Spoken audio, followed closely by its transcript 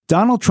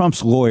Donald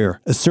Trump's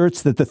lawyer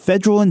asserts that the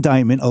federal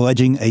indictment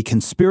alleging a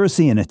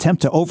conspiracy and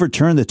attempt to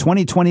overturn the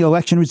 2020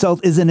 election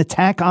result is an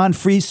attack on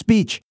free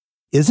speech.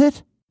 Is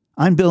it?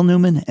 I'm Bill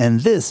Newman,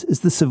 and this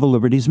is the Civil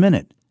Liberties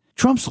Minute.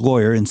 Trump's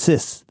lawyer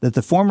insists that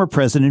the former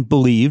president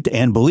believed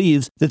and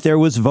believes that there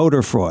was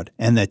voter fraud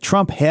and that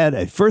Trump had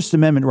a First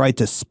Amendment right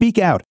to speak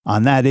out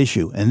on that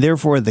issue, and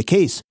therefore the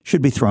case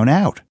should be thrown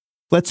out.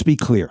 Let's be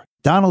clear.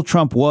 Donald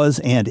Trump was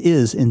and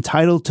is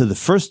entitled to the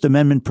First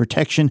Amendment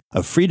protection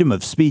of freedom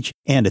of speech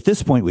and, at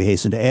this point we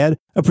hasten to add,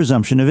 a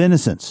presumption of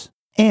innocence.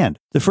 And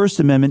the First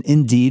Amendment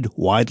indeed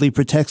widely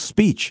protects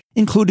speech,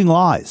 including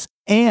lies.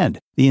 And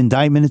the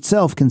indictment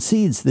itself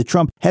concedes that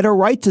Trump had a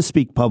right to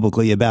speak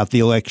publicly about the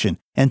election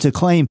and to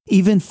claim,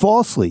 even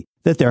falsely,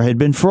 that there had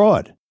been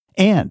fraud.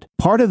 And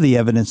part of the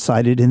evidence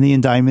cited in the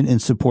indictment in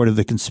support of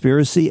the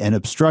conspiracy and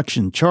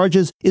obstruction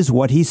charges is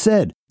what he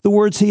said, the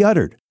words he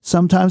uttered,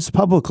 sometimes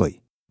publicly.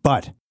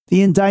 But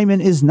the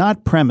indictment is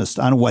not premised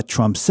on what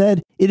Trump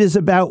said. It is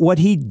about what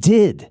he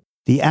did.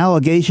 The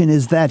allegation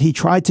is that he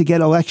tried to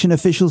get election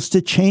officials to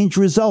change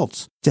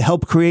results to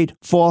help create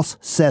false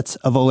sets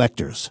of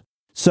electors.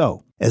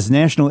 So, as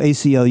National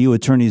ACLU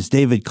attorneys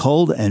David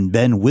Kolb and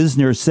Ben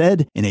Wisner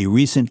said in a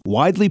recent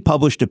widely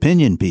published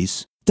opinion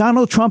piece,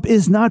 Donald Trump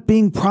is not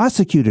being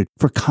prosecuted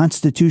for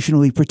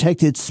constitutionally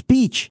protected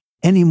speech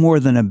any more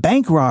than a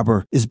bank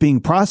robber is being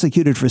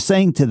prosecuted for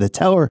saying to the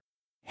teller,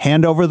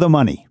 "Hand over the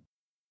money."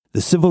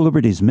 The Civil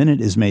Liberties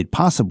Minute is made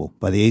possible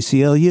by the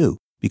ACLU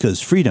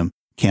because freedom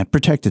can't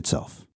protect itself.